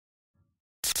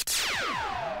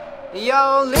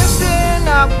Yo, listen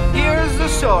up, here's the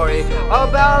story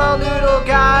about a little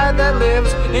guy that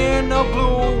lives in a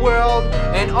blue world.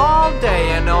 And all day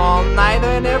and all night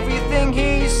and everything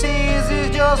he sees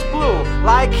is just blue.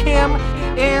 Like him,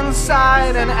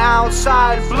 inside and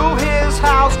outside. Blue his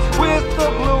house with a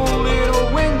blue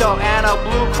little window and a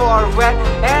blue Corvette.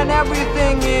 And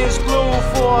everything is blue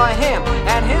for him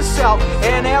and himself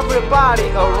and everybody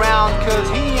around. Cause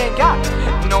he ain't got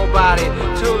nobody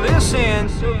to listen.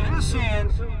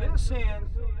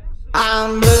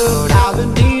 I'm blue,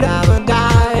 da-ba-dee,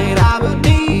 da-ba-die,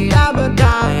 da-ba-dee,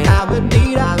 da-ba-die,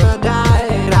 da-ba-dee,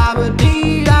 da-ba-die,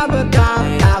 da-ba-dee,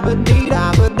 da-ba-die, da-ba-dee,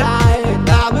 da-ba-die,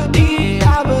 da-ba-dee,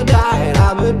 da-ba-die,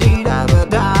 da-ba-dee,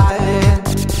 da-ba-die.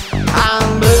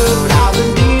 I'm blue,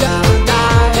 da-ba-dee,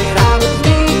 da-ba-die,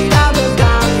 da-ba-dee,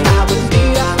 da-ba-die,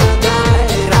 da-ba-dee, da-ba-die,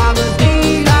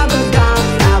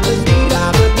 da-ba-dee, da-ba-die, da-ba-dee,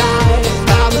 da-ba-die,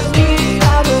 da-ba-dee,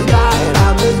 da-ba-die,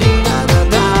 da-ba-dee,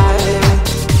 da-ba-die.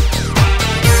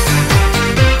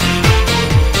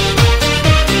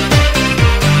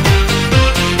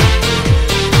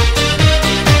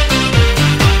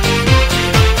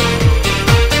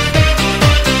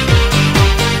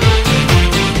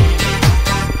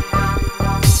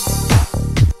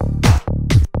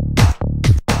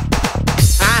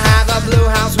 Blue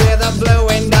house with a blue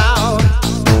window.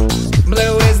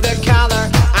 Blue is the color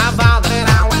of all that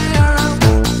I wear.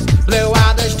 Blue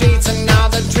are the streets and all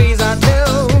the trees are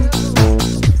too.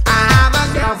 I have a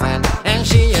girlfriend and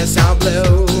she is so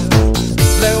blue.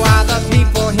 Blue are the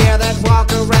people here that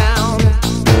walk around.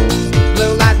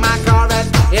 Blue like my Corvette,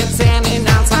 it's in and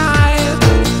outside.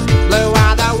 Blue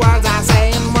are the words I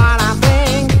say and what I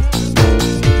think.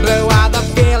 Blue are the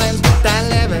feelings that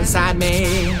live inside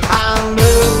me. I'm blue.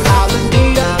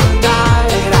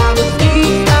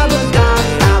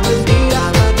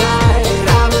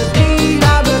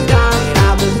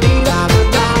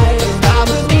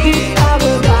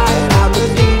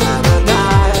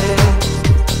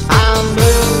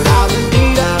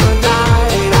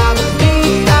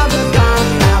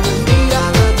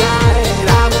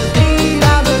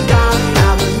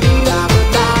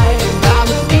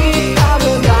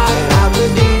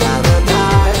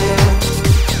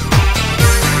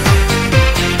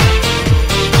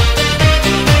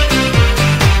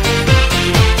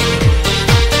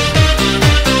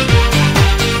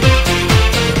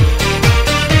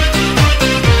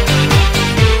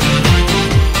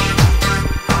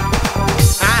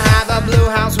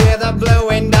 With a blue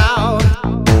window.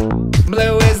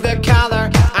 Blue is the color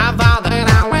of all that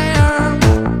I wear.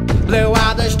 Blue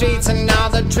are the streets and all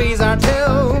the trees are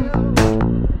too.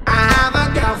 I have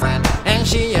a girlfriend and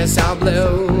she is so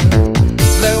blue.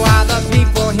 Blue are the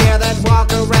people here that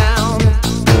walk around.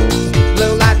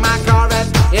 Blue like my Corvette,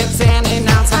 it's in and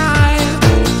outside.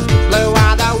 Blue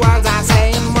are the words I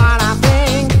say and what I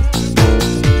think.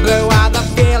 Blue are the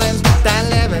feelings that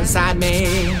live inside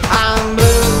me. I'm blue.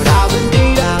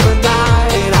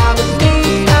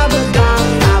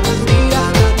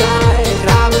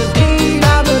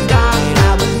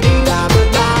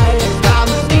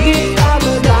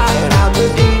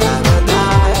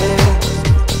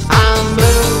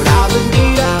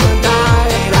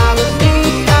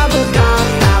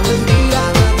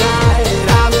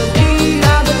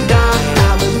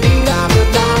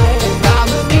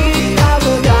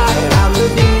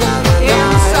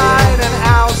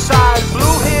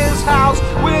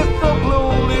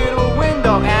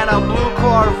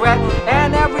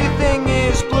 And everything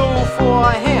is blue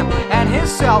for him and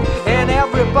himself and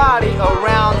everybody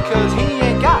around. Cause he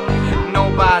ain't got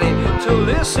nobody to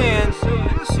listen.